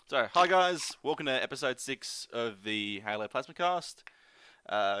So, hi guys, welcome to episode 6 of the Halo Plasmacast.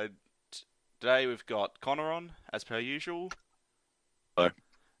 Uh, Today we've got Connor on, as per usual. Hello.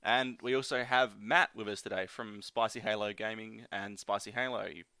 And we also have Matt with us today from Spicy Halo Gaming and Spicy Halo.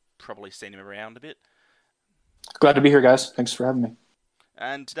 You've probably seen him around a bit. Glad to be here, guys. Thanks for having me.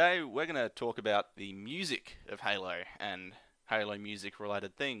 And today we're going to talk about the music of Halo and Halo music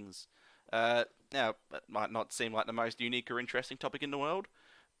related things. Now, that might not seem like the most unique or interesting topic in the world,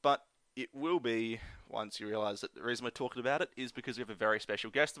 but it will be once you realise that the reason we're talking about it is because we have a very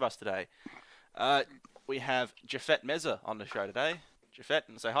special guest of us today. We have Jafet Meza on the show today. Jafet,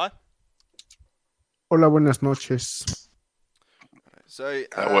 and say hi. Hola, buenas noches. So,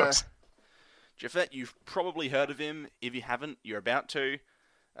 That works. Jafet, you've probably heard of him. If you haven't, you're about to.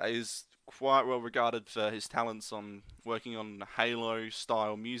 He's quite well regarded for his talents on working on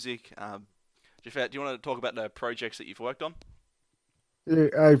Halo-style music. Jafet, do you want to talk about the projects that you've worked on?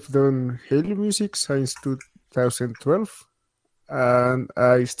 I've done Halo music since 2012, and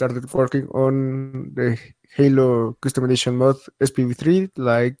I started working on the Halo customization mod SPV3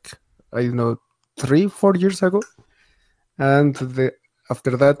 like, I don't know, 3-4 years ago. And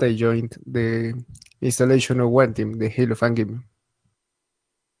after that, I joined the installation of One Team, the Halo fan game.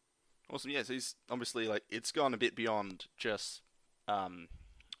 Awesome, yeah, so he's obviously, it's gone a bit beyond just,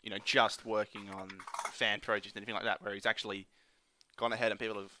 just working on fan projects and anything like that, where he's actually gone ahead and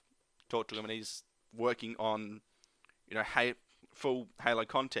people have talked to him and he's working on, full Halo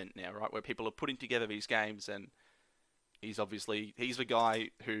content now, right, where people are putting together these games and he's the guy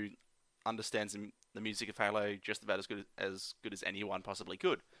who understands the music of Halo just about as good as anyone possibly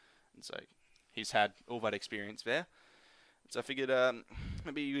could. And so he's had all that experience there. So I figured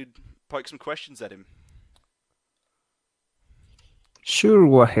maybe you'd poke some questions at him. Sure,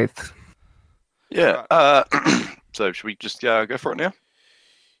 go ahead. Yeah. So should we just go for it now?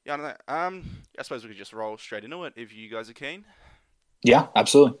 Yeah, I don't know. I suppose we could just roll straight into it if you guys are keen. Yeah,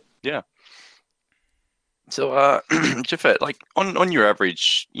 absolutely. So, Jafet, on your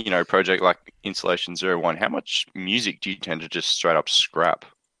average, project like Installation 01, how much music do you tend to just straight up scrap?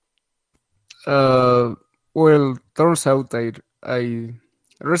 Well, turns out I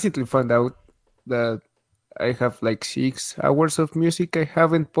recently found out that I have like 6 hours of music I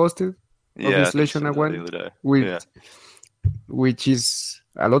haven't posted. Yeah, I think Installation so I the went other day. with, which is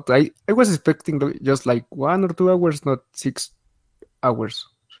a lot. I was expecting just like 1 or 2 hours, not 6 hours.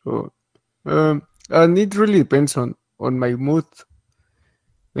 So, and it really depends on my mood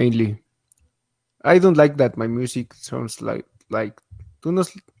mainly. I don't like that my music sounds like too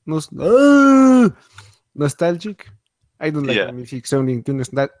nostalgic. I don't like my music sounding too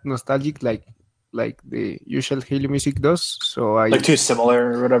nostalgic like the usual Halo music does. So I Like too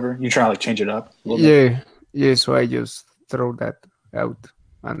similar or whatever. You try to change it up a little bit. yeah. So I just throw that out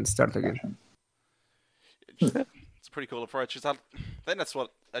and start again. It's a pretty cool approach. I think that's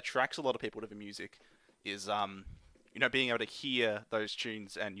what attracts a lot of people to the music is being able to hear those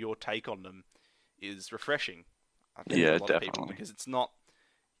tunes and your take on them is refreshing. I think for a lot of people, because it's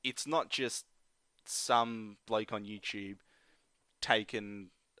not just some bloke on YouTube taking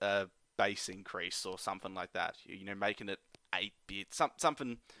a bass increase or something like that. Making it 8-bit,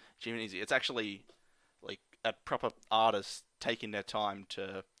 something genuinely easy. It's actually like a proper artist taking their time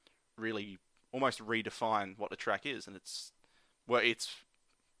to really almost redefine what the track is, and it's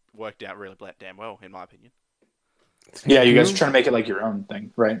worked out really damn well, in my opinion. Yeah, you guys are trying to make it like your own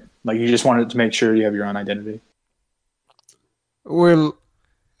thing, right? Like you just wanted to make sure you have your own identity. Well,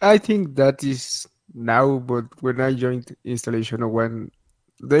 I think that is now, but when I joined Installation One,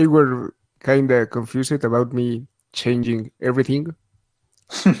 they were kind of confused about me changing everything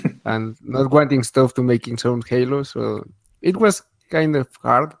and not wanting stuff to make its own Halo. So it was kind of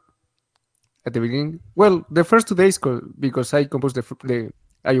hard at the beginning. Well, the first 2 days, because I composed the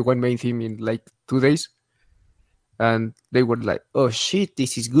IO1 main theme in like 2 days, and they were like, "Oh shit,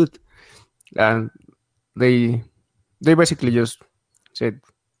 this is good," and they basically just said,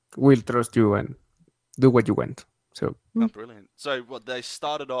 "We'll trust you and do what you want." So Brilliant. So what they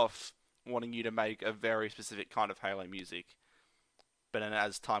started off wanting you to make a very specific kind of Halo music, but then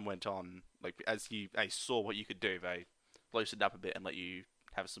as time went on, as they saw what you could do, they loosened up a bit and let you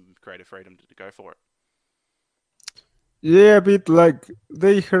have some creative freedom to go for it. Yeah, a bit like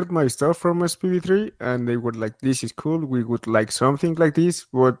they heard my stuff from SPV3 and they were like, "This is cool. We would like something like this."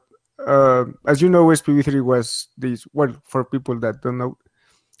 But as you know, SPV3 was this. Well, for people that don't know,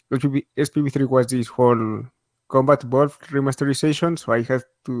 SPV3 was this whole Combat Evolved remasterization. So I had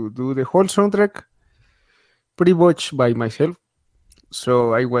to do the whole soundtrack pretty much by myself.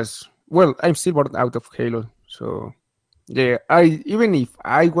 So I'm still born out of Halo. So Yeah, I even if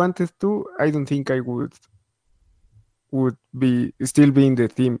I wanted to, I don't think I would be still be in the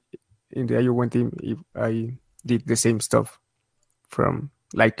team in the IO1 team if I did the same stuff from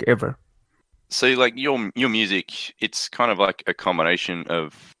like ever. So like your music, it's kind of like a combination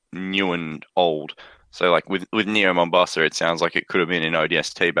of new and old. So like with Neo Mombasa, it sounds like it could have been in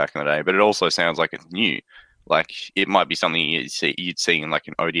ODST back in the day, but it also sounds like it's new. Like it might be something you'd see in like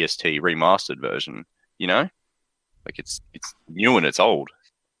an ODST remastered version, you know? Like it's new and it's old.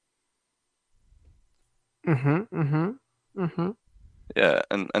 Yeah,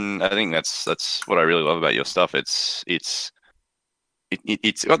 and I think that's what I really love about your stuff. It's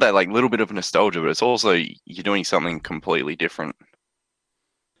got that like little bit of nostalgia, but it's also you're doing something completely different.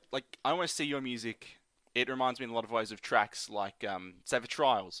 Like I want to see your music. It reminds me in a lot of ways of tracks like Savage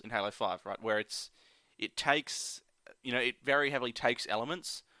Trials in Halo 5, right? Where it takes, it very heavily takes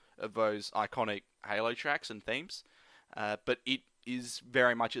elements of those iconic Halo tracks and themes, but it is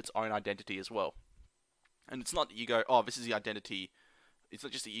very much its own identity as well. And it's not that you go, oh, this is the identity. It's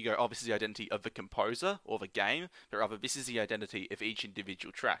not just that you go, oh, this is the identity of the composer or the game, but rather this is the identity of each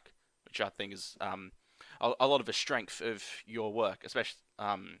individual track, which I think is a lot of the strength of your work, especially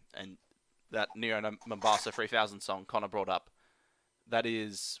and that Neo Mombasa 3000 song Connor brought up. That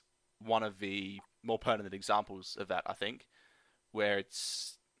is one of the more pertinent examples of that, I think, where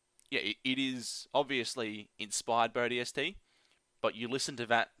it is obviously inspired by ODST, but you listen to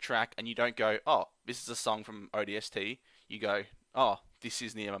that track and you don't go, oh, this is a song from ODST. You go, oh, this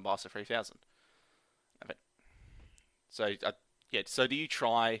is Neo Mombasa 3000. So, so do you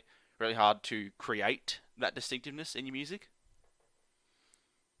try really hard to create that distinctiveness in your music?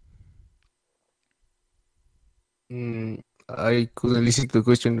 I couldn't listen to the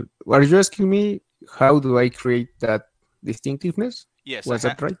question. Are you asking me how do I create that distinctiveness? Yes. Was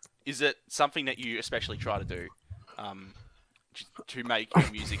that right? Is it something that you especially try to do to make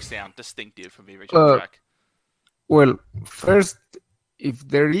your music sound distinctive from the original track? Well, first, if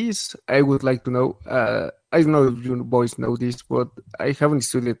there is, I would like to know. I don't know if you boys know this, but I haven't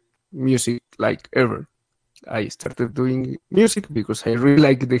studied music like ever. I started doing music because I really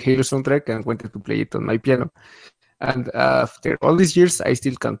liked the Halo soundtrack and wanted to play it on my piano. And after all these years, I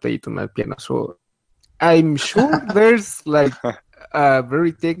still can't play it on my piano. So I'm sure there's like a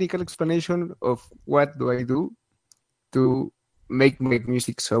very technical explanation of what do I do to make my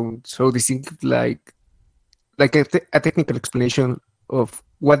music sound so distinct, like a technical explanation of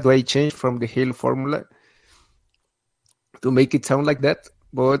what do I change from the Halo formula to make it sound like that.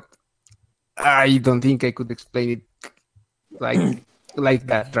 But I don't think I could explain it like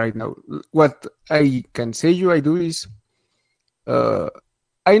that right now. What I can say I do is,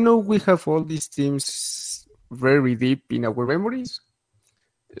 I know we have all these themes very deep in our memories.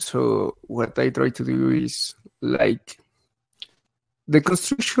 So what I try to do is like the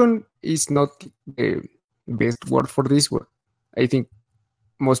construction is not the best word for this one. I think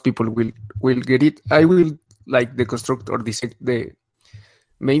most people will get it. I will like deconstruct or dissect the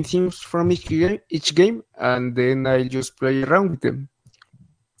main themes from each game, and then I'll just play around with them.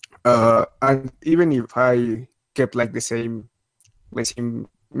 And even if I kept like the same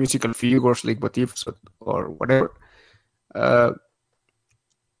musical figures like motifs or whatever,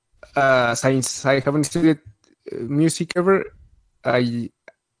 since I haven't studied music ever, I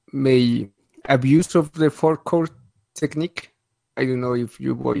may abuse of the 4-chord technique. I don't know if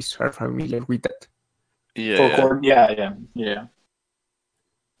you boys are familiar with that. Yeah. 4-chord, yeah.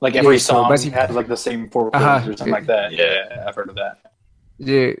 Like every song has like the same 4 chords or something like that. Yeah, I've heard of that.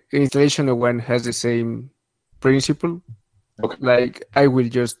 The installation of one has the same principle. Okay. Like I will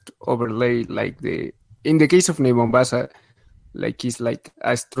just overlay like in the case of Neo Mombasa, like it's like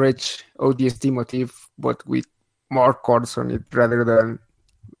a stretch ODST motif, but with more chords on it rather than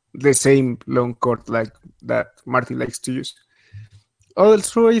the same long chord like that Martin likes to use.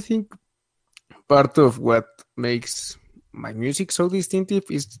 Also, I think part of what makes my music so distinctive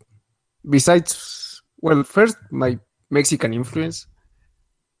is, besides, well, first, my Mexican influence.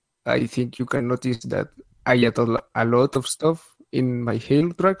 I think you can notice that I add a lot of stuff in my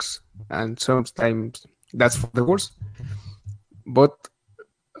Halo tracks, and sometimes that's for the worse. But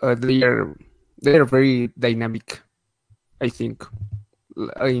they are very dynamic, I think,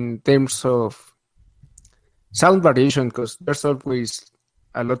 in terms of sound variation, because there's always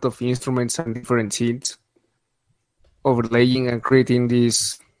a lot of instruments and different scenes overlaying and creating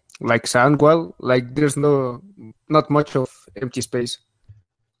this like sound wall. Like there's not much of empty space.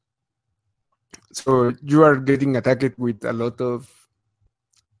 So you are getting attacked with a lot of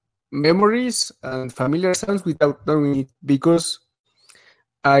memories and familiar sounds without knowing it, because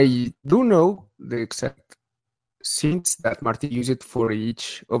I do know the exact synths that Marty used for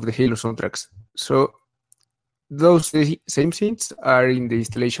each of the Halo soundtracks. So those same synths are in the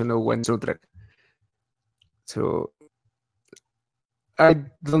Installation 01 soundtrack. So I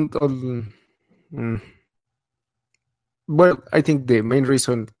don't. Well, I think the main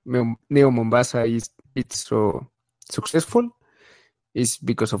reason Neo Mombasa is it's so successful is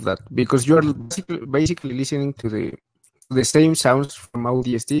because of that. Because you are basically listening to the same sounds from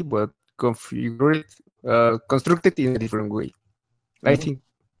ODST, but configured, constructed in a different way. Mm-hmm.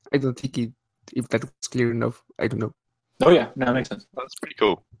 I don't think if that was clear enough. I don't know. Oh yeah, no, that makes sense. That's pretty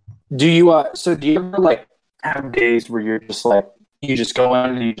cool. Do you do you ever like have days where you're just like you just go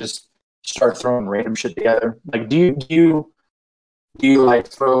in and you just start throwing random shit together? Like do you like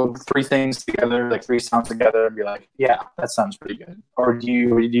throw 3 things together, like 3 sounds together and be like, yeah, that sounds pretty good? Or do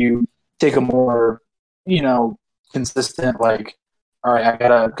you take a more, consistent, like, all right,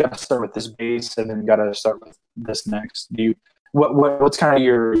 I gotta start with this bass and then gotta start with this next? Do you what's kind of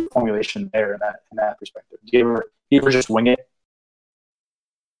your formulation there in that perspective? Do you ever just wing it?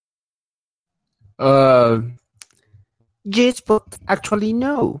 Yes, but actually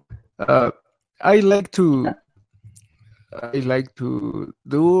no. I like to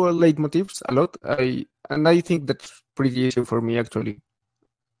do leitmotifs a lot. I think that's pretty easy for me actually.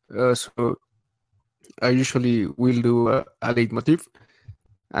 So I usually will do a leitmotif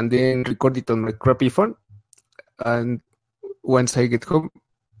and then record it on my crappy phone. And once I get home,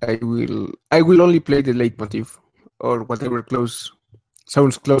 I will only play the leitmotif or whatever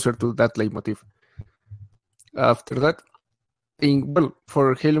sounds closer to that leitmotif. After that,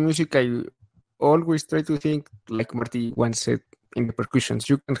 for Halo music, I always try to think, like Marty once said, in the percussions.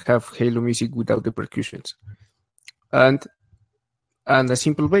 You can have Halo music without the percussions. And a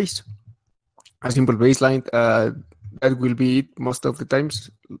simple bass. A simple bass line, that will be it most of the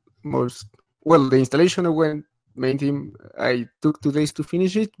times. The installation of when main theme, I took 2 days to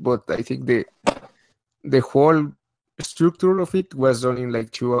finish it, but I think the whole structure of it was done in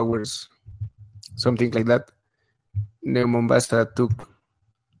like 2 hours, something like that. Neo Mombasa took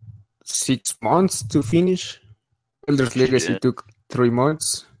 6 months to finish. Elder's Legacy took 3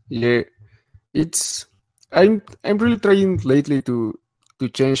 months. Yeah, I'm really trying lately to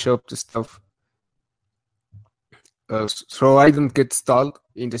change up the stuff, so I don't get stalled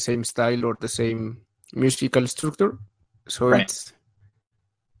in the same style or the same musical structure. So right.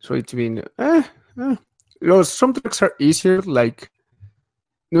 It's been some tracks are easier. Like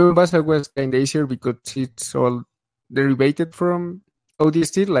Neo Mombasa was kind of easier because it's all derivated from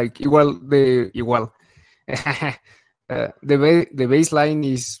ODST. Like the bass line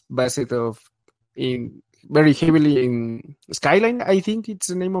is based in very heavily in Skyline. I think it's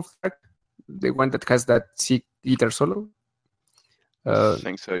the name of the track, the one that has that sick guitar solo. I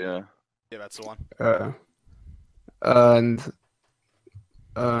think so. Yeah. Yeah, that's the one.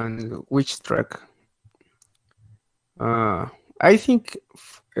 And which track? I think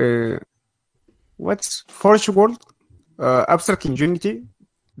what's Forge World, Abstract in Unity,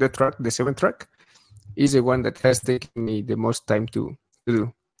 the 7th track, is the one that has taken me the most time to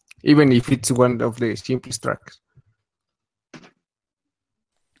do, even if it's one of the simplest tracks.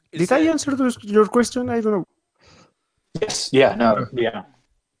 Did I answer your question? I don't know. Yes. Yeah. No. Yeah.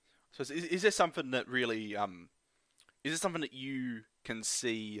 So is there something that really is there something that you can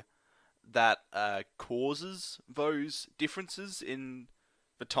see that causes those differences in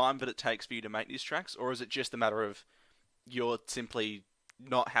the time that it takes for you to make these tracks, or is it just a matter of you're simply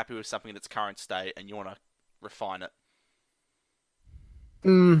not happy with something in its current state and you want to refine it?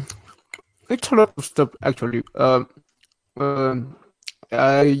 It's a lot of stuff actually. I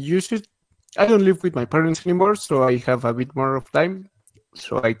don't live with my parents anymore, so I have a bit more of time,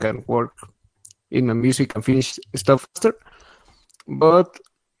 so I can work in my music and finish stuff faster. But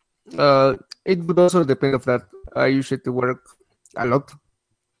it would also depend on that. I used to work a lot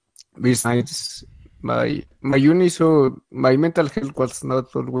besides my uni, so my mental health was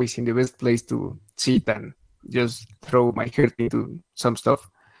not always in the best place to sit and just throw my heart into some stuff.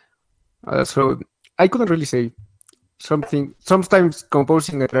 So I couldn't really say something. Sometimes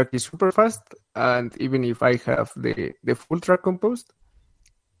composing a track is super fast, and even if I have the full track composed,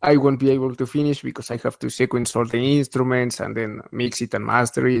 I won't be able to finish because I have to sequence all the instruments and then mix it and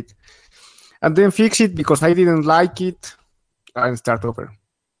master it, and then fix it because I didn't like it and start over.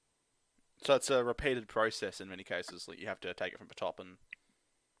 So it's a repeated process in many cases. Like you have to take it from the top and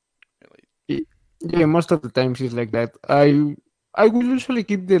really... Yeah, most of the times it's like that. I will usually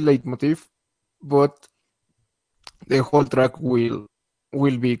keep the leitmotif, but the whole track will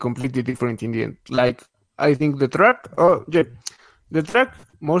be completely different in the end. Like I think the track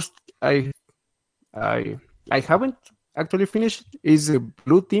most I I haven't actually finished is a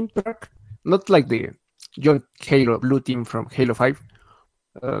Blue Team track, not like the John Halo Blue Team from Halo 5.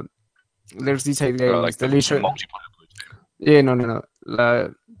 Uh, there's this idea in like the installation. multiplayer blue team. Yeah, no.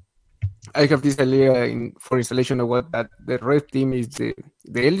 I have this idea for installation of what that the red team is the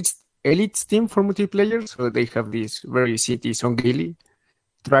elites team for multiplayer. So they have this very city song gaily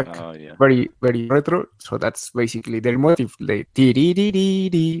track, Oh yeah. very very retro. So that's basically their motive. The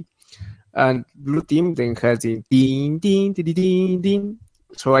dee. And blue team then has the ding ding ding ding ding.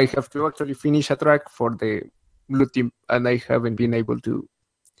 So I have to actually finish a track for the blue team, and I haven't been able to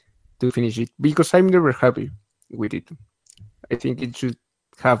finish it because I'm never happy with it. I think it should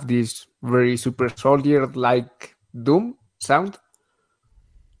have this very super soldier like Doom sound.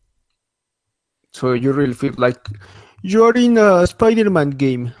 So you really feel like you're in a Spider-Man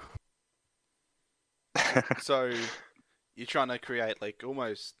game. So you're trying to create like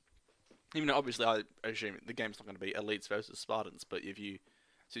almost, even though obviously I assume the game's not going to be elites versus Spartans, but you're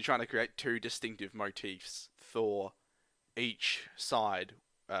trying to create two distinctive motifs for each side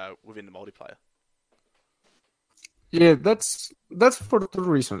within the multiplayer. Yeah, that's for two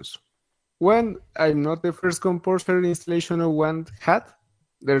reasons. One, I'm not the first composer in installation of one had.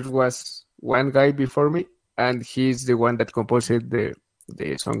 There was one guy before me, and he's the one that composed the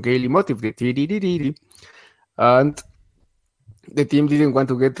song gaily motif, the ti. And the team didn't want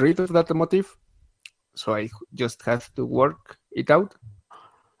to get rid of that motif, so I just had to work it out.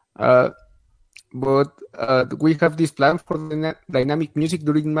 But we have this plan for the dynamic music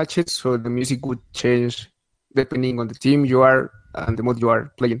during matches, so the music would change depending on the team you are and the mode you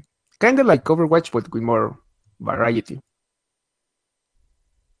are playing. Kind of like Overwatch, but with more variety.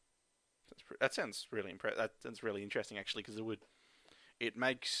 That sounds really That sounds really interesting, actually, because it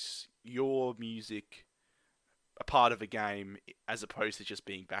makes your music a part of a game as opposed to just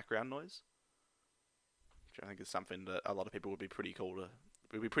being background noise, which I think is something that a lot of people would be pretty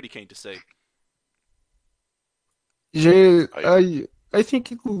keen to see. Yeah, I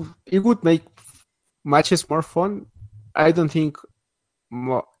think it would make matches more fun. I don't think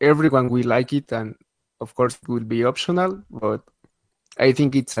everyone will like it, and of course it will be optional, but I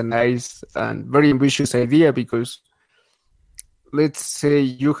think it's a nice and very ambitious idea because let's say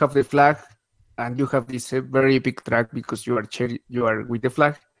you have the flag and you have this very big track because you are with the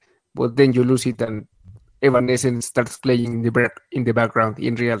flag, but then you lose it and Evanescence starts playing in the background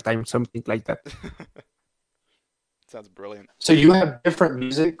in real time, something like that. Sounds brilliant. So you have different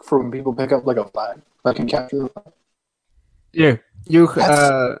music for when people pick up like a flag, like in capture the flag. Yeah, you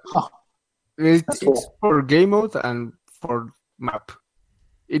Huh. it's cool. for game mode and for map.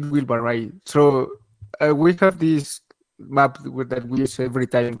 It will vary. So we have this map that we use every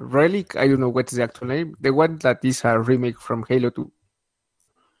time. Relic, I don't know what's the actual name. The one that is a remake from Halo 2.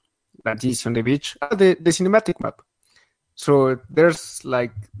 That is on the beach. The cinematic map. So there's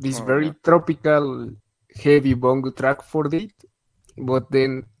like this very tropical, heavy bongo track for it. But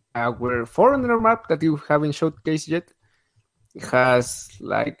then our foreigner map that you haven't showcased yet has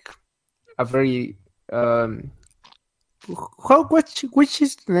like a very which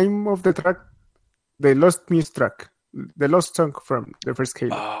is the name of the track? The Lost Muse track, the Lost song from the first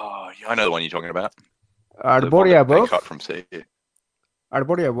Halo. Oh, yeah, I know the one you're talking about. Arborea They Above. cut from C.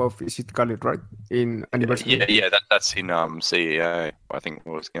 Arborea Above, is it called right in anniversary? Yeah, that's in CEA. I think it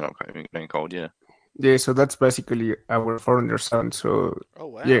was being called. Yeah. Yeah, so that's basically our foreigner sound. So Oh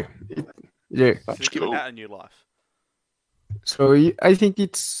wow. yeah, yeah. So you're giving that a new life. So I think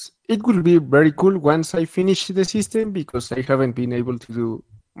it will be very cool once I finish the system because I haven't been able to do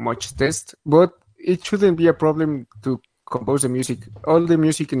much test, but it shouldn't be a problem to compose the music. All the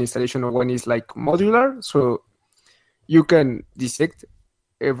music in installation of one is like modular, so you can dissect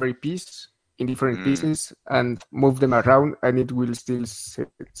every piece in different pieces and move them around, and it will still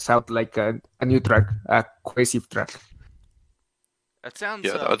sound like a new track, a cohesive track. It sounds.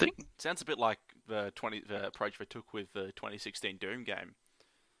 Yeah, I think sounds a bit like the approach they took with the 2016 Doom game.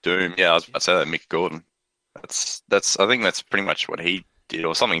 Doom. Yeah, I was about to say that Mick Gordon. That's. I think that's pretty much what he did,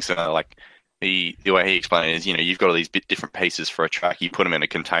 or something similar. Like the way he explained it is, you've got all these different pieces for a track. You put them in a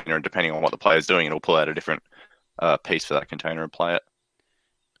container, and depending on what the player's doing, it'll pull out a different piece for that container and play it.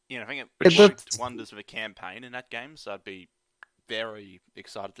 Yeah, I think it worked wonders with a campaign in that game. So I'd be very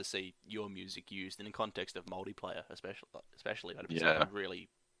excited to see your music used in the context of multiplayer, especially. That'd be something really,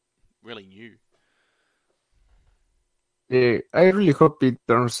 really new. Yeah, I really hope it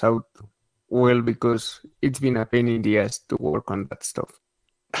turns out well because it's been a pain in the ass to work on that stuff.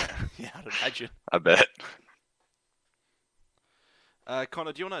 Yeah, I'd imagine. I bet.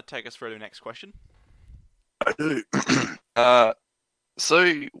 Connor, do you want to take us through the next question? I do.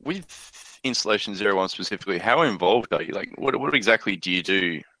 So with Installation 01 specifically, how involved are you? Like, what exactly do you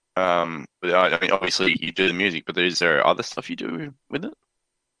do? I mean, obviously you do the music, but is there other stuff you do with it?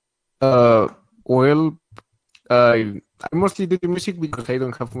 Well, I mostly do the music because I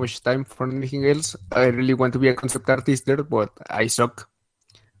don't have much time for anything else. I really want to be a concept artist there, but I suck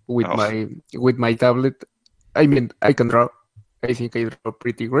with my tablet. I mean, I can draw. I think I draw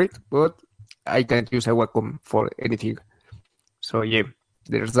pretty great, but I can't use a Wacom for anything. So yeah,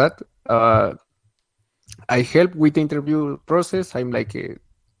 there's that. I help with the interview process. I'm like the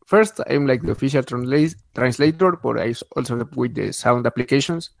official translator, but I also help with the sound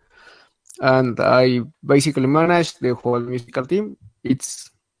applications. And I basically manage the whole musical team.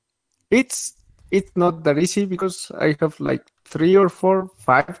 It's not that easy because I have like 3 or 4,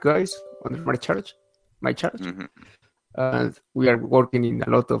 5 guys under my charge. Mm-hmm. And we are working in a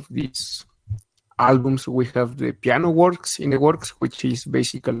lot of these albums. We have the piano works in the works, which is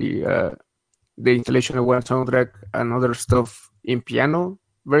basically the installation of one soundtrack and other stuff in piano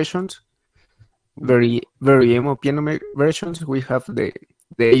versions, very emo piano versions. We have the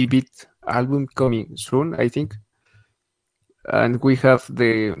 8-bit album coming soon, I think, and we have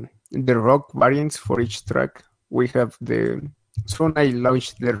the rock variants for each track. We have soon I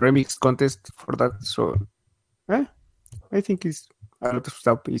launched the remix contest for that, so I think it's a lot of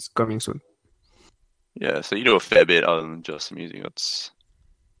stuff is coming soon. Yeah, so you do a fair bit other than just the music. That's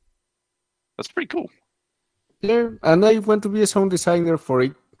pretty cool. Yeah, and I want to be a sound designer for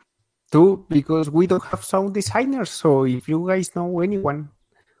it too, because we don't have sound designers. So if you guys know anyone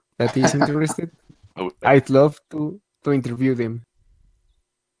that is interested, I'd love to interview them.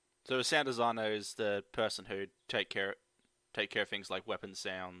 So a sound designer is the person who take care of things like weapon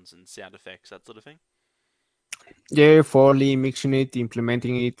sounds and sound effects, that sort of thing? Yeah, Foley, mixing it,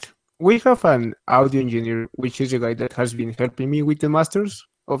 implementing it. We have an audio engineer, which is a guy that has been helping me with the masters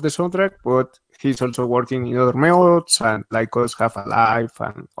of the soundtrack, but he's also working in other modes and like us have a live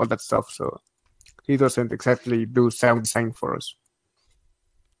and all that stuff. So he doesn't exactly do sound design for us.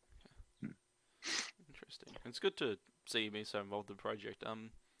 Interesting. It's good to see me so involved in the project.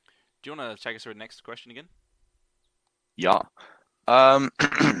 Do you want to take us through the next question again? Yeah.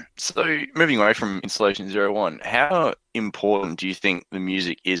 So moving away from Installation 01, how important do you think the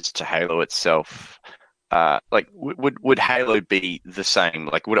music is to Halo itself? Like, would Halo be the same?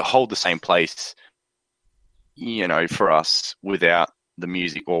 Like, would it hold the same place, for us without the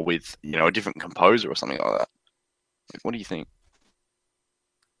music, or with, a different composer or something like that? Like, what do you think?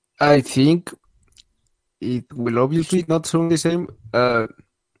 I think it will obviously not sound the same,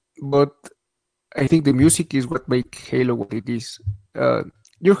 but I think the music is what makes Halo what it is.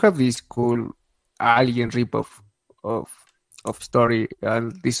 You have this cool alien ripoff of story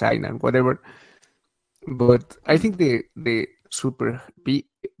and design and whatever, but I think the super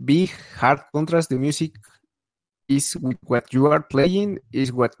big hard contrast the music is with what you are playing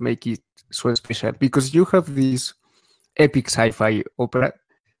is what makes it so special, because you have this epic sci-fi opera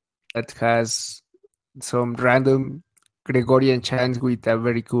that has some random Gregorian chants with a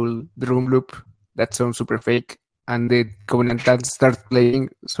very cool drum loop that sounds super fake, and the Covenantans start playing.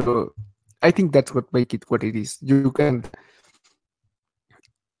 So I think that's what makes it what it is.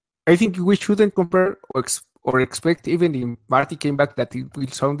 I think we shouldn't compare or expect, even if Marty came back, that it will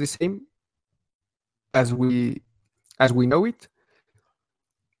sound the same as we know it.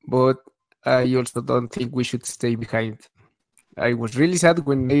 But I also don't think we should stay behind. I was really sad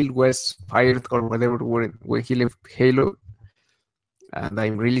when Neil was fired or whatever when he left Halo. And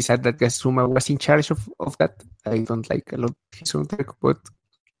I'm really sad that Gasuma was in charge of that. I don't like a lot his soundtrack, but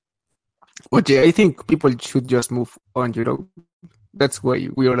yeah, I think people should just move on, That's why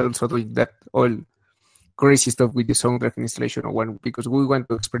we are also doing that all crazy stuff with the soundtrack and Installation 01, because we want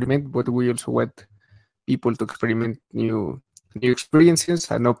to experiment, but we also want people to experiment new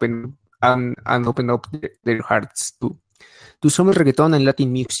experiences and open up their hearts to some reggaeton and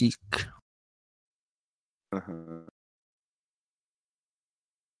Latin music.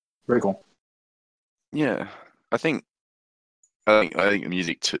 Very cool. Yeah, I think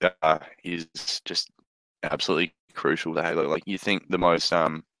music is just absolutely crucial to Halo. Like, you think the most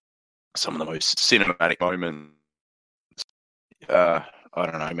some of the most cinematic moments, I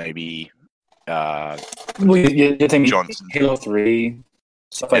don't know, maybe you think Johnson. Halo 3,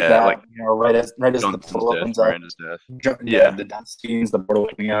 stuff like that, like, right as the portal opens up, the death scenes, the portal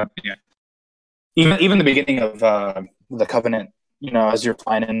opening up, even the beginning of the Covenant, as you're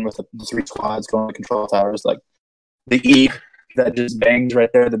flying in with the 3 squads going to control towers, like the E that just bangs right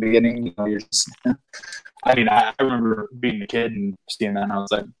there at the beginning, you're just I mean, I remember being a kid and seeing that, and I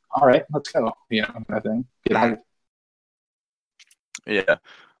was like, all right, let's go, kind of thing. Yeah.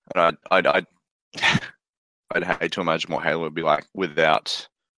 And I'd hate to imagine what Halo would be like without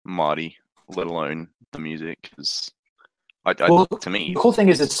Marty, let alone the music. Because Well, to me, the cool thing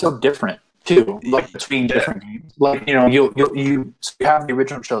is it's so different too, like between Yeah. different games. Like you have the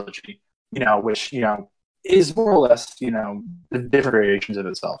original trilogy, which is more or less the different variations of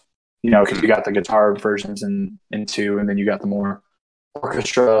itself. Because you got the guitar versions in two, and then you got the more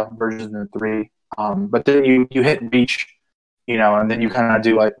orchestra versions in three. But then you hit Reach, and then you kind of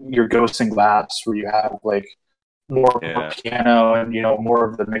do like your Ghosts and Glass, where you have like more piano and more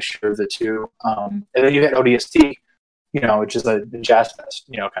of the mixture of the two. And then you hit ODST, which is a jazz fest,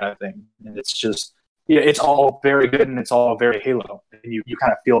 kind of thing. And it's just, it's all very good and it's all very Halo. And you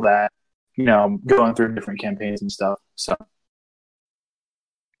kind of feel that, going through different campaigns and stuff. So,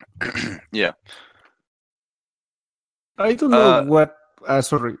 yeah. I don't know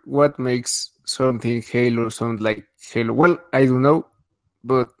what makes something Halo sound like Halo. Well, I don't know,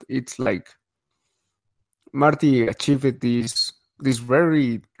 but it's like Marty achieved this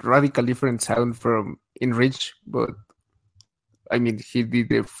very radical different sound from Enrich, but I mean he did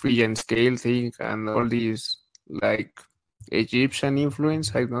the free and scale thing and all this like Egyptian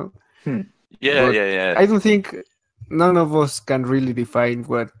influence. I don't know. Yeah. I don't think none of us can really define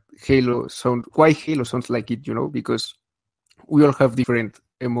why Halo sounds like it, because we all have different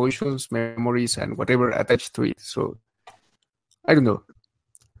emotions, memories, and whatever attached to it. So I don't know.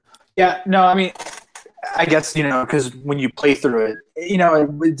 Yeah, no, I mean, I guess, because when you play through it,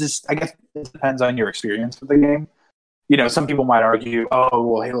 it just, I guess it depends on your experience with the game. Some people might argue, oh,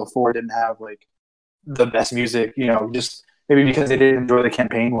 well, Halo 4 didn't have like the best music, just maybe because they didn't enjoy the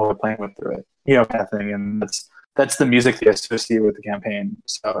campaign while they're playing through it, kind of thing. And that's the music they associate with the campaign.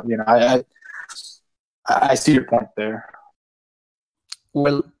 So, I see your point there.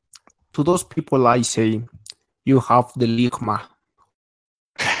 Well, to those people, I say you have the ligma.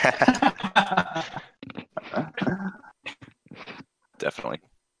 Definitely.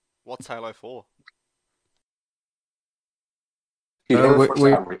 What's Halo 4?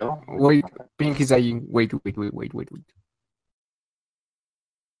 Wait, Pink is saying, wait.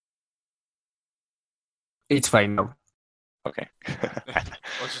 It's fine now. Okay.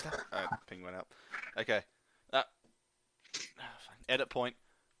 What's just that? Oh, ping went up. Okay. Edit point.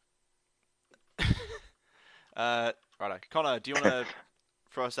 Righto. Connor, do you want to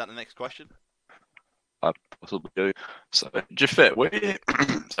throw us out the next question? I possibly do. So, Jafet,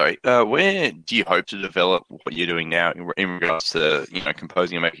 where do you hope to develop what you're doing now in regards to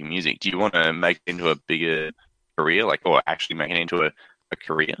composing and making music? Do you want to make it into a bigger career, or actually make it into a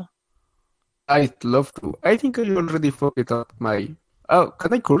career? I'd love to. I think I already fucked up my. Oh,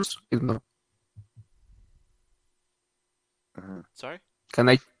 can I curse? No. Sorry? Can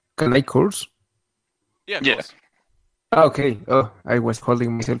I curse? Yeah, of course. Okay. Oh, I was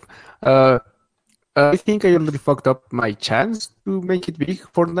holding myself. I think I already fucked up my chance to make it big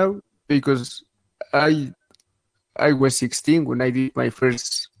for now because I was 16 when I did my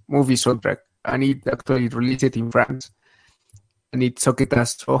first movie soundtrack, and it actually released it in France, and it sucked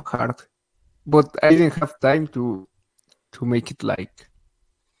us so hard. But I didn't have time to make it like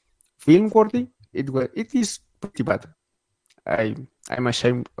film worthy. It is pretty bad. I'm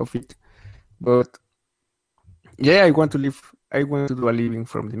ashamed of it, but yeah, I want to do a living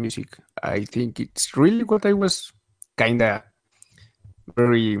from the music. I think it's really what I was kinda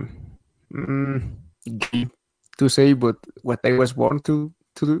very gay to say, but what I was born to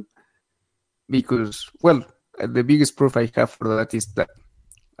do. Because, well, the biggest proof I have for that is that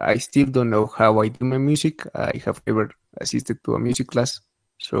I still don't know how I do my music. I have never assisted to a music class,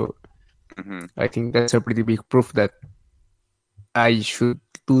 so I think that's a pretty big proof that I should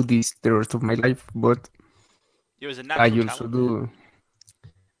do this the rest of my life. But It was a natural talent.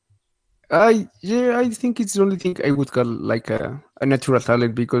 I think it's the only thing I would call like a natural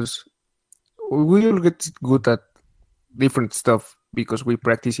talent, because we all get good at different stuff because we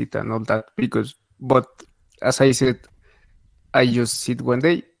practice it and all that. But as I said, I just sit one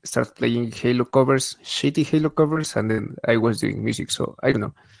day, start playing shitty Halo covers, and then I was doing music. So I don't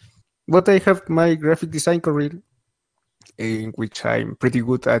know. But I have my graphic design career, in which I'm pretty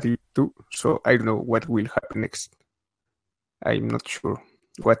good at it too. So I don't know what will happen next. I'm not sure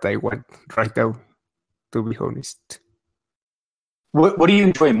what I want right now, to be honest. What do you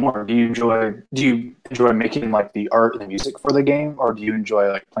enjoy more? Do you enjoy making like the art and the music for the game, or do you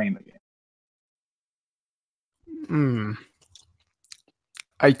enjoy like playing the game?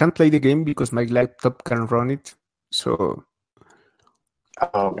 I can't play the game because my laptop can run it. So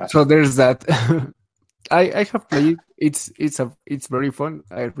so there's that. I have played it. It's very fun.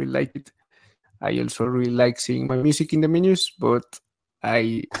 I really like it. I also really like seeing my music in the menus, but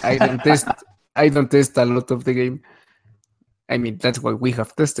I don't test I don't test a lot of the game. I mean, that's why we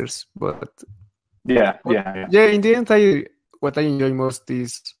have testers. But Yeah. in the end, what I enjoy most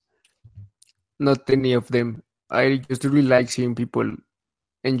is not any of them. I just really like seeing people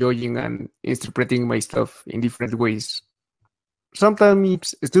enjoying and interpreting my stuff in different ways.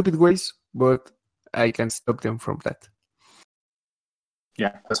 Sometimes stupid ways, but I can stop them from that.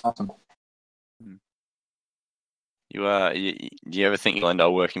 Yeah, that's awesome. Do you ever think you'll end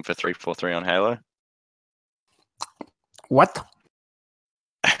up working for 343 on Halo? What?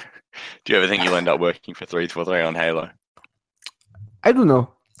 Do you ever think you'll end up working for 343 on Halo? I don't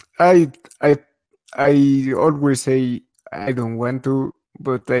know. I always say I don't want to,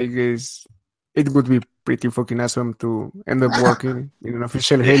 but I guess it would be pretty fucking awesome to end up working in an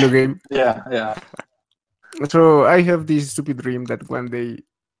official Halo game. Yeah. So I have this stupid dream that one day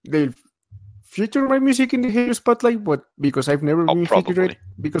they'll feature my music in the Halo Spotlight, but because I've never been featured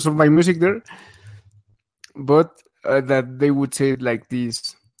because of my music there. But that they would say it like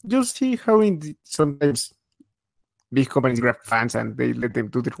this. You'll see how sometimes big companies grab fans and they let them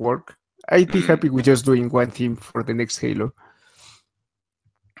do their work. I'd be happy with just doing one theme for the next Halo.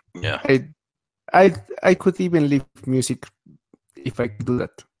 Yeah. I could even leave music if I could do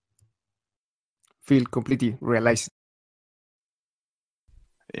that. Feel completely realized.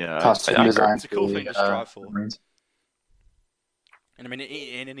 Yeah, Costume design. It's a cool thing to strive for. Marines. And I mean,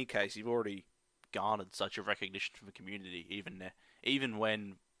 in any case, you've already garnered such a recognition from the community, even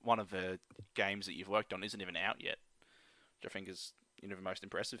when one of the games that you've worked on isn't even out yet, which I think is the most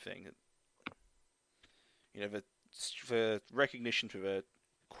impressive thing. The recognition for the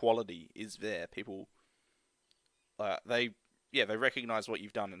quality is there. People, they recognize what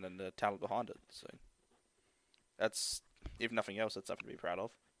you've done and then the talent behind it. So that's, if nothing else, that's something to be proud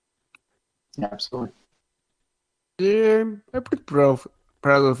of. Yeah, absolutely. Yeah, I'm pretty proud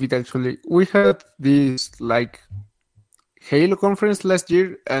of it actually. We had this Halo conference last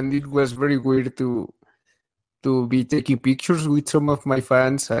year, and it was very weird to be taking pictures with some of my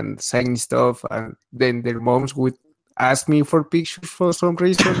fans and signing stuff, and then their moms would ask me for pictures for some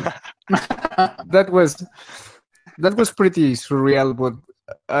reason. that was pretty surreal, but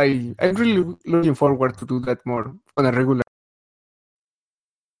I'm really looking forward to do that more on a regular.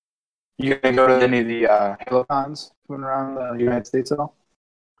 You gonna go to any of the Halo cons going around the United States at all?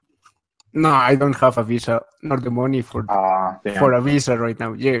 No, I don't have a visa nor the money for a visa right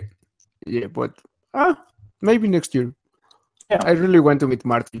now. Yeah, but maybe next year. Yeah. I really want to meet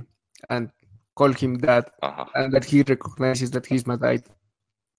Marty and call him dad, Uh-huh. and that he recognizes that he's my dad.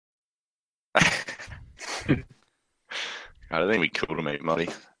 I think it'd be cool to meet Marty.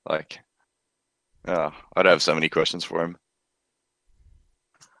 I'd have so many questions for him.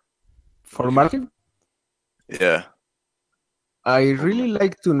 For Martin, Yeah. I really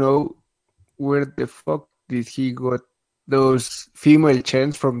like to know where the fuck did he got those female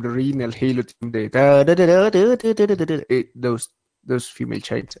chants from the original Halo team. Those female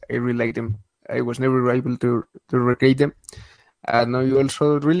chants. I really like them. I was never able to recreate them. And I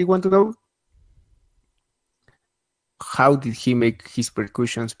also really want to know how did he make his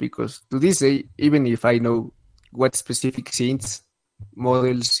percussions, because to this day, even if I know what specific synths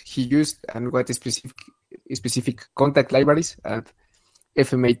models he used and what specific contact libraries and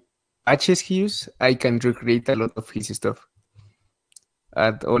FMA patches he used, I can recreate a lot of his stuff.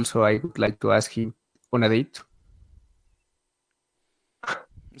 And also I would like to ask him on a date.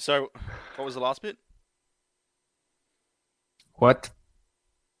 So, what was the last bit? What?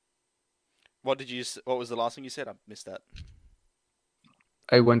 What was the last thing you said? I missed that.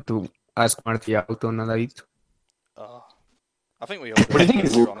 I want to ask Marty out on a date. I think we all.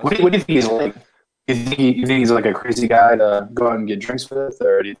 What do you think he's like? Do you think he's like a crazy guy to go out and get drinks with,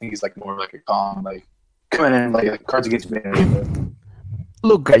 or do you think he's like more like a calm, like coming in like Cards Against Humanity?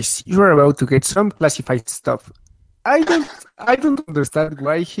 Look, guys, you are about to get some classified stuff. I don't understand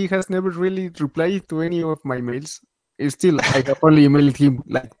why he has never really replied to any of my mails. Still, I have only emailed him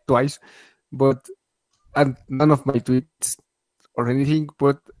like twice, and none of my tweets or anything.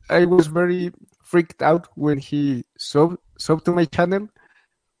 But I was very freaked out when he subbed to my channel.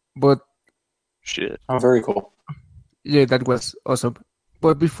 But Shit. Oh, very cool. yeah, that was awesome.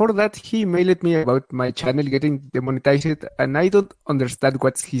 But before that, he emailed me about my channel getting demonetized, and I don't understand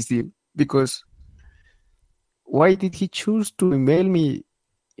what's his deal. Because why did he choose to email me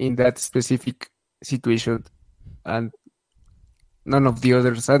in that specific situation and none of the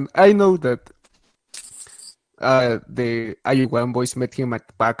others? And I know that the IU1 boys met him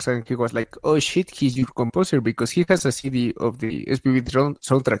at PAX and he was like, oh shit, he's your composer, because he has a CD of the SPV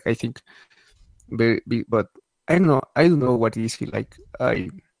soundtrack, I think. But I don't know. I don't know what is he like. I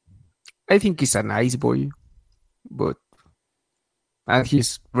think he's a nice boy, but and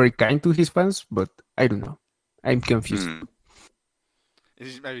he's very kind to his fans. But I don't know. I'm confused. Hmm.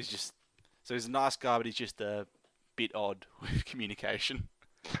 Maybe he's just so he's a nice guy, but he's just a bit odd with communication.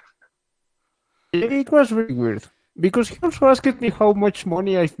 It was very weird because he also asked me how much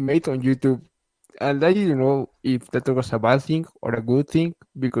money I've made on YouTube, and I didn't know if that was a bad thing or a good thing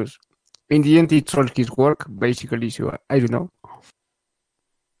because in the end it's all his work basically. So I don't know.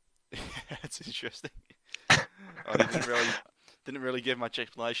 That's interesting. I didn't really give much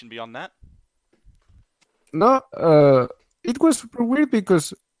explanation beyond that. No, it was super weird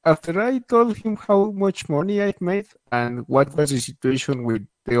because after I told him how much money I'd made and what was the situation with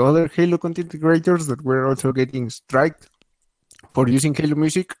the other Halo content creators that were also getting striked for using Halo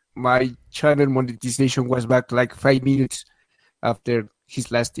music, my channel monetization was back like 5 minutes after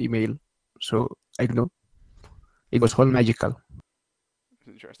his last email. So I don't know. It was all magical.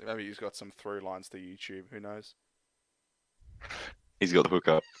 Interesting. Maybe he's got some through lines to YouTube. Who knows? He's got the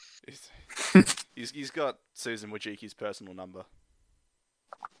hookup. He's got Susan Wajiki's personal number.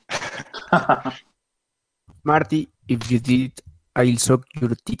 Marty, if you did it, I'll suck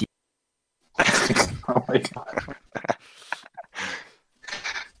your titty. Oh my god.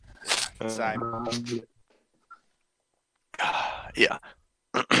 Same. Yeah.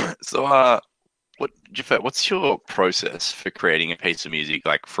 So, Jafet, what's your process for creating a piece of music,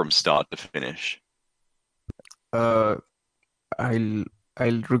 like from start to finish? I'll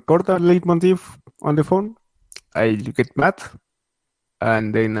record a leitmotif on the phone. I'll get mad,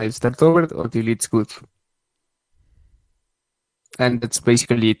 and then I'll start over until it's good. And that's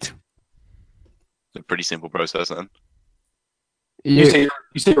basically it. It's a pretty simple process then. Yeah,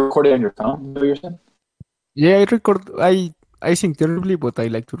 You say you record it on your phone? Is that what you're saying? yeah. I record. I sing terribly, but I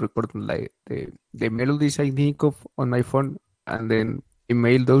like to record like the melodies I think of on my phone, and then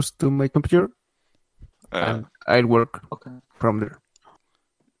email those to my computer, and I'll work Okay. from there.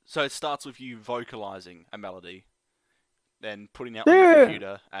 So it starts with you vocalizing a melody, then putting it on the Yeah.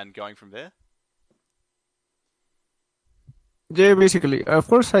 computer and going from there. Yeah, basically.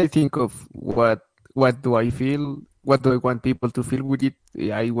 First, I think of what do I feel, what do I want people to feel with it.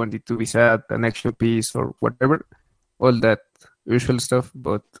 I want it to be sad, an action piece, or whatever, all that usual stuff.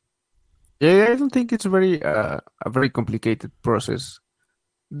 But yeah, I don't think it's a very complicated process.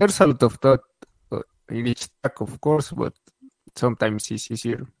 There's a lot of thought in each track, of course, but sometimes it's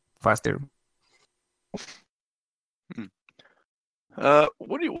easier, faster.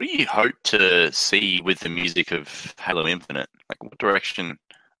 What do you hope to see with the music of Halo Infinite? Like, what direction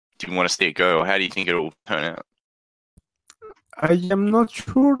do you want to see it go, or how do you think it will turn out? I am not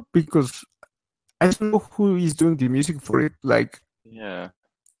sure because I don't know who is doing the music for it. Like, Yeah.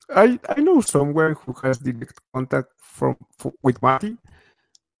 I know someone who has direct contact with Marty,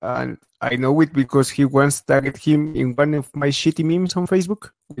 and I know it because he once tagged him in one of my shitty memes on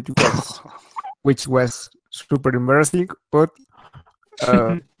Facebook, which was super embarrassing. But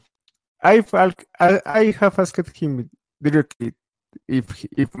I have asked him directly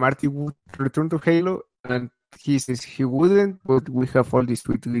if Marty would return to Halo, and he says he wouldn't. But we have all these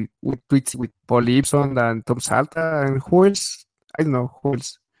tweets with Paul Gibson and Tom Salta and who else? I don't know who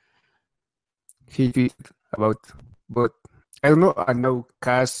else he tweeted about, but I don't know. I know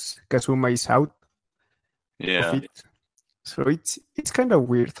Kazuma is out Yeah. of it, so it's kind of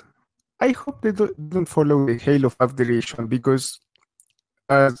weird. I hope they don't follow the Halo 5 direction because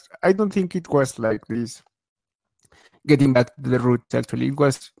I don't think it was like this. Getting back to the roots, actually, it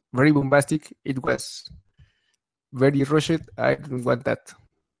was very bombastic. It was very rushed. I don't want that.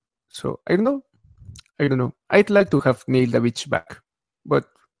 So I don't know. I don't know. I'd like to have Neil Davidge back, but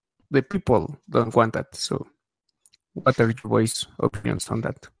the people don't want that. So, what are your boys' opinions on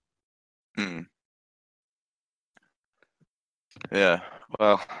that? Hmm. Yeah.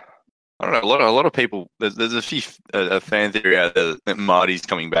 Well, I don't know. A lot of people. There's a few a fan theory out there that Marty's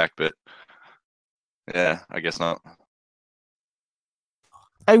coming back, but yeah, I guess not.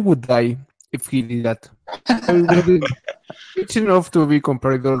 I would die if he did that. It's enough to be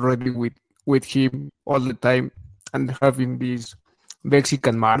compared already with him all the time and having this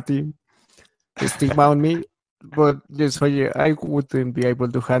Mexican Marty stigma on me. But just so yeah, I wouldn't be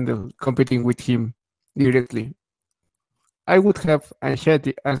able to handle competing with him directly. I would have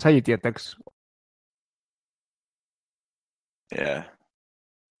anxiety attacks. Yeah.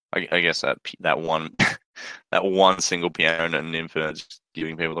 I guess that one that one single piano in Infinite is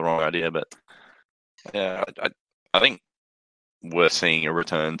giving people the wrong idea, but yeah, I think we're seeing a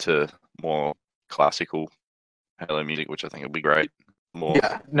return to more classical Halo music, which I think will be great. more.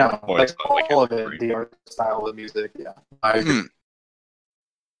 Yeah, no, more like exciting, all of it, the art style of music. Yeah, I agree.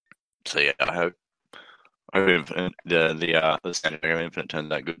 So yeah, I hope the San Diego Infinite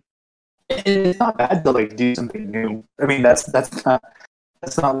turns out good. And it's not bad to like do something new. I mean, that's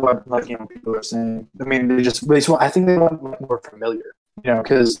not what like people are saying. I mean, they just want, I think they want like more familiar.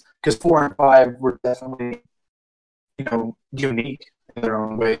 Because 4 and 5 were definitely unique in their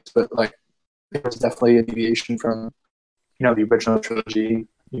own ways, but like it was definitely a deviation from the original trilogy,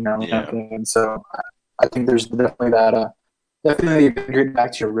 kind of thing. And so I think there's definitely that definitely getting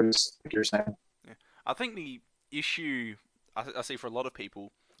back to your roots, like you're saying. Yeah. I think the issue I see for a lot of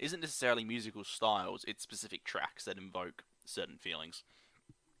people isn't necessarily musical styles; it's specific tracks that invoke certain feelings.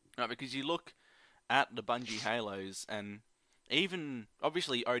 Right, because you look at the Bungie Halos, and even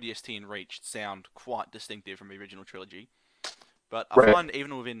obviously ODST and Reach sound quite distinctive from the original trilogy, but I find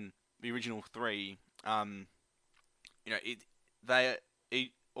even within the original three, all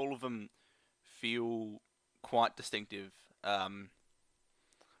of them feel quite distinctive.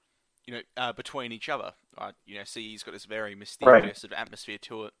 Between each other. CE's got this very mysterious sort of atmosphere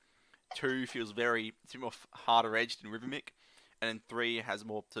to it. 2 feels it's more harder edged and rhythmic, and then 3 has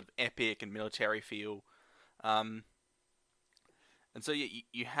more sort of epic and military feel. And so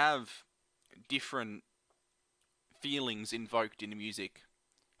you have different feelings invoked in the music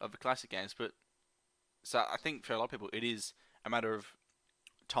of the classic games, but so I think for a lot of people it is a matter of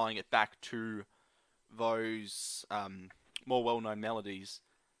tying it back to those more well-known melodies,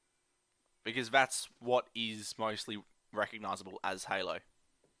 because that's what is mostly recognizable as Halo.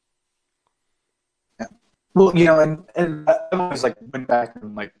 Yeah. Well, and I always like went back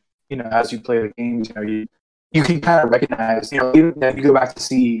and like as you play the games, you can kind of recognize, even if you go back to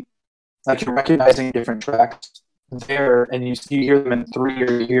see, like you're recognizing different tracks there, and you hear them in 3,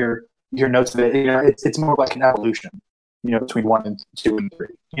 or you hear notes of it. It's more like an evolution, between 1 and 2 and 3,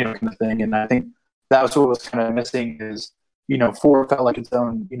 kind of thing. And I think that was what was kind of missing is, 4 felt like its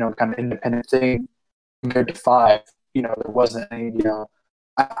own, kind of independent thing compared to 5. There wasn't any,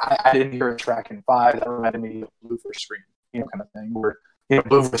 I didn't hear a track in 5 that reminded me of Blue for Scream, kind of thing. Where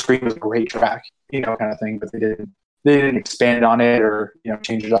Blue for Scream was a great track, kind of thing, but they didn't expand on it or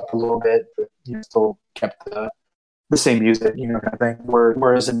change it up a little bit, but still kept the same music, kind of thing.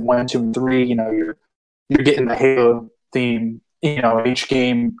 Whereas in 1, 2, and 3, you're getting the Halo theme, each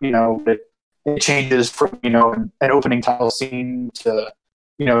game, it changes from an opening title scene to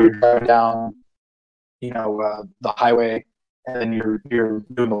you're driving down the highway, and then you're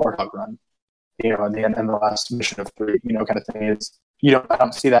doing the workout run, and the last mission of 3, kind of thing. It's I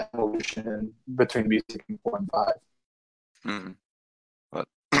don't see that evolution between music in 4 and 5. But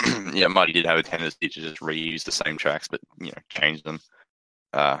yeah, Mighty did have a tendency to just reuse the same tracks, but change them.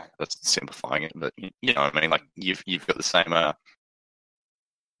 That's simplifying it, but I mean, like you've got the same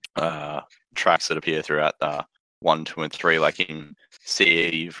tracks that appear throughout 1, 2, and 3. Like in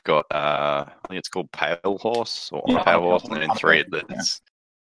CE, you've got I think it's called Pale Horse or Pale Horse, and then in 3 it's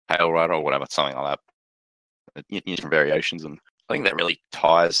Pale Rider or whatever, something like that. Different variations, and I think that really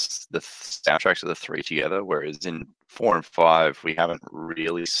ties the soundtracks of the 3 together. Whereas in 4 and 5, we haven't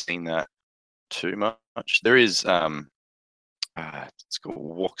really seen that too much. There is it's called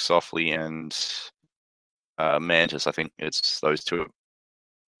Walk Softly and Mantis. I think it's those 2 are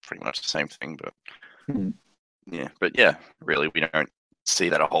pretty much the same thing, but really we don't see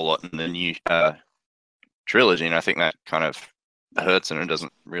that a whole lot in the new trilogy, and I think that kind of hurts, and it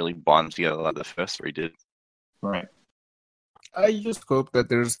doesn't really bind them together like the first 3 did. Right. I just hope that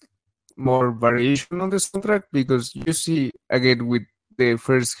there's more variation on the soundtrack, because you see, again, with the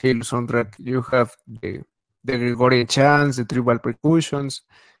first Halo soundtrack, you have the Gregorian chants, the tribal percussions,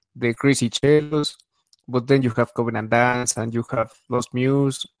 the crazy cellos, but then you have Covenant Dance, and you have Lost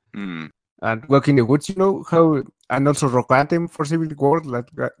Muse, and Walk in the Woods, how, and also Rock Anthem for Civil War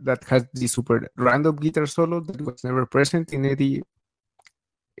that has the super random guitar solo that was never present in any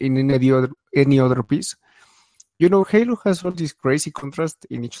other piece. Halo has all this crazy contrast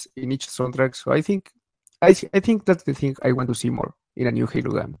in each soundtrack, so I think that's the thing I want to see more in a new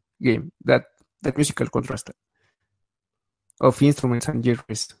Halo game. That musical contrast of instruments and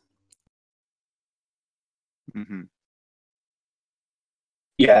genres. Mm-hmm.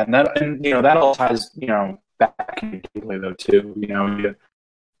 Yeah, and that all ties back into gameplay though too. You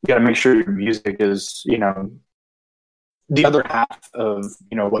got to make sure your music is the other half of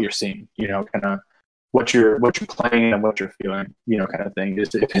what you're seeing. Kind of what you're playing and what you're feeling. Kind of thing.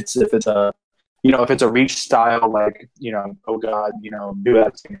 Is if it's a Reach style, like oh god, New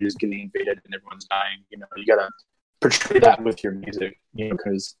Vegas is getting invaded and everyone's dying. You gotta portray that with your music.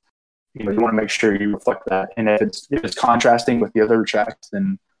 Because you know, you want to make sure you reflect that. And if it's contrasting with the other tracks,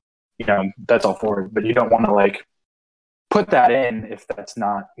 then you know that's all for it. But you don't want to like put that in if that's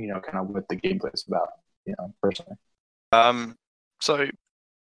not, you know, kind of what the gameplay is about. You know, personally. So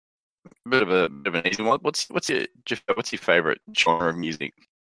bit of an easy one. What's your favorite genre of music?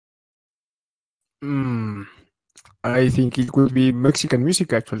 I think it could be Mexican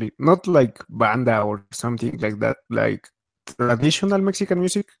music actually, not like banda or something like that, like traditional Mexican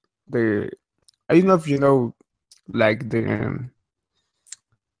music. I don't know if you know, like the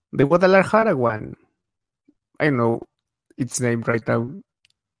Guadalajara one. I don't know its name right now.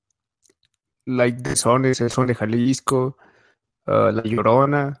 Like the Sones, El Son de Jalisco, La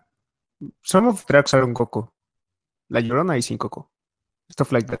Llorona. Some of the tracks are on Coco. La Llorona is in Coco.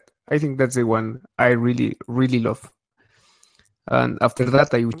 Stuff like that. I think that's the one I really, really love. And after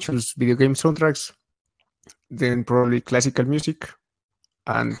that, I would choose video game soundtracks, then probably classical music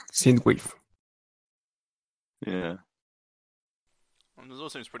and synthwave. Yeah. And there's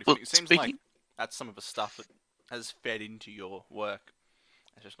also seems pretty Well, funny. It seems like that's some of the stuff that has fed into your work.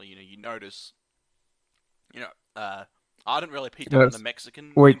 Especially, you notice, I didn't really pick up on the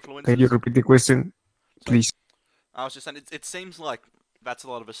Mexican influences. Can you repeat the question, please? I was just saying, it seems like that's a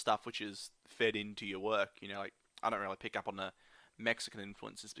lot of the stuff which is fed into your work. Like I don't really pick up on the Mexican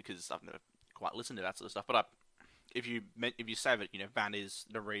influences because I've never quite listened to that sort of stuff. But if you say that, Van is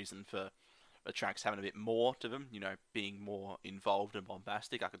the reason for the tracks having a bit more to them, being more involved and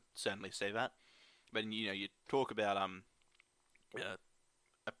bombastic, I could certainly see that. But you talk about the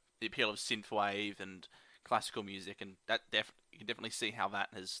appeal of synthwave and classical music, and that you can definitely see how that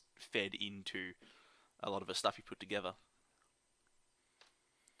has fed into a lot of the stuff you put together.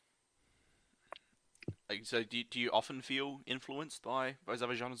 So do you often feel influenced by those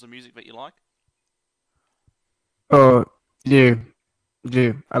other genres of music that you like? Yeah,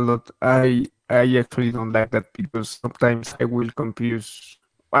 a lot. I actually don't like that because sometimes I will confuse.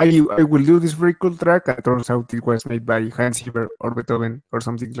 I will do this very cool track and turns out it was made by Hans Zimmer or Beethoven or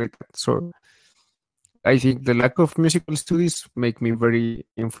something like that. So I think the lack of musical studies make me very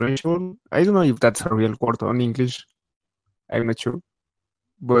influential. I don't know if that's a real word on English. I'm not sure,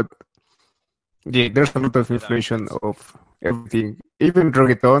 but yeah, there's a lot of inflation of everything, even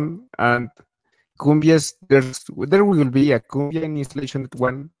reggaeton and cumbias. There will be a cumbia installation at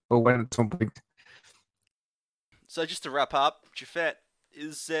one at some point. So just to wrap up, Jafet,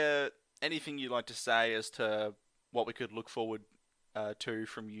 is there anything you'd like to say as to what we could look forward to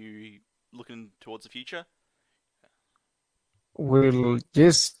from you looking towards the future? Well,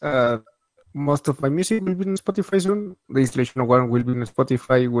 yes. Most of my music will be on Spotify soon. The installation one will be on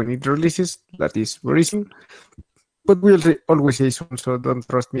Spotify when it releases. That is very soon. But we'll always say soon, so don't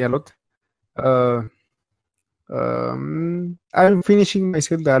trust me a lot. I'm finishing my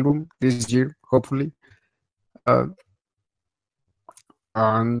Zelda album this year, hopefully. And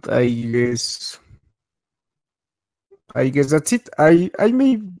I guess that's it. I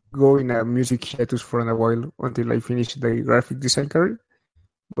may go in a music hiatus for a while until I finish the graphic design career,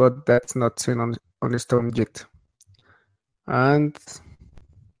 but that's not set on stone yet. And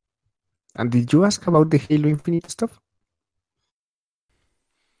did you ask about the Halo Infinite stuff?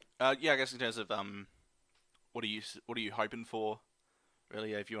 Yeah, I guess in terms of what are you hoping for?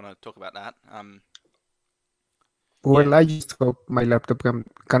 Really, if you want to talk about that. Well, yeah. I just hope my laptop can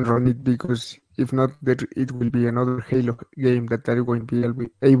run it, because if not, it will be another Halo game that I won't be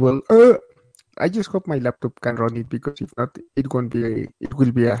able. I just hope my laptop can run it, because if not, it will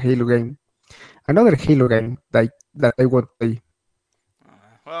be a Halo game, another Halo game that I won't play.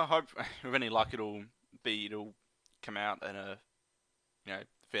 Well, I hope with any luck it'll come out in a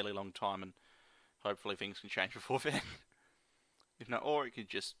fairly long time, and hopefully things can change before then. If not, or it could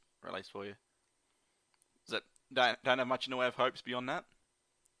just release for you. Is that don't have much in the way of hopes beyond that?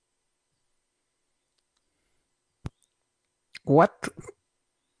 What?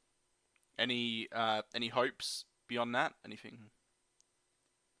 Any hopes beyond that? Anything?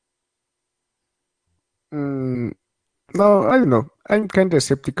 No, I don't know. I'm kind of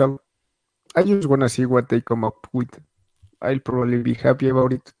skeptical. I just want to see what they come up with. I'll probably be happy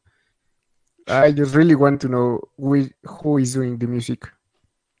about it. I just really want to know who is doing the music.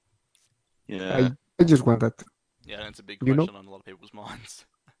 Yeah. I just want that. Yeah, that's a big question on a lot of people's minds.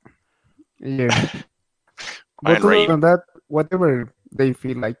 Yeah. But other than that, whatever they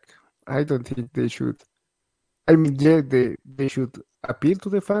feel like, I don't think they should. I mean, yeah, they should appeal to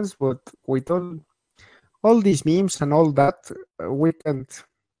the fans, but with all these memes and all that, we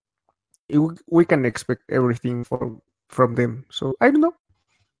can expect everything from them. So I don't know.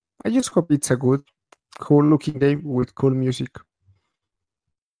 I just hope it's a good, cool looking game with cool music.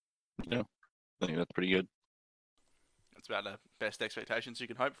 Yeah, I think that's pretty good. That's about the best expectations you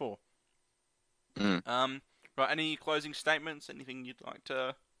can hope for. Mm. Right, any closing statements? Anything you'd like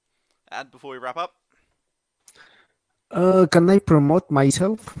to add before we wrap up? Can I promote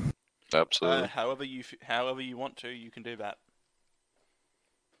myself? Absolutely. However you want to, you can do that.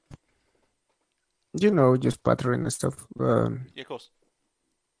 Just Patreon and stuff. Yeah, of course.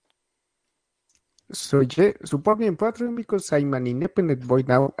 So yeah, support me on Patreon because I'm an independent boy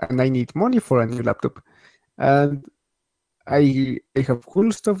now and I need money for a new laptop. And I have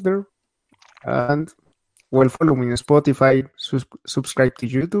cool stuff there. And well, follow me on Spotify, subscribe to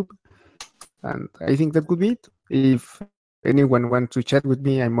YouTube. And I think that could be it. If anyone wants to chat with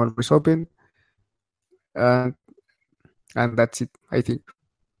me, I'm always open. And that's it, I think.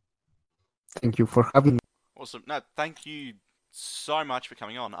 Thank you for having me. Awesome. No, thank you so much for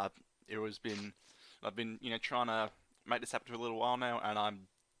coming on. I've been trying to make this happen for a little while now, and I'm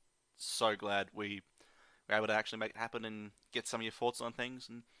so glad we were able to actually make it happen and get some of your thoughts on things,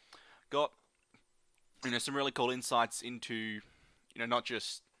 and got some really cool insights into not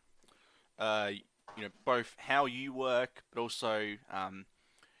just both how you work, but also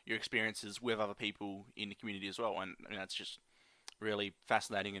your experiences with other people in the community as well, and that's just really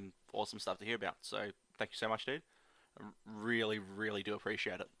fascinating and awesome stuff to hear about. So thank you so much, dude. I really, really do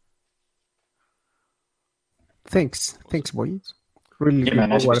appreciate it. Thanks, boys. Really Yeah, man,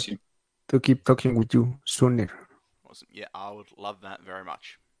 nice to forward meet you. to keep talking with you sooner. Awesome. Yeah, I would love that very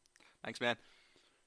much. Thanks, man.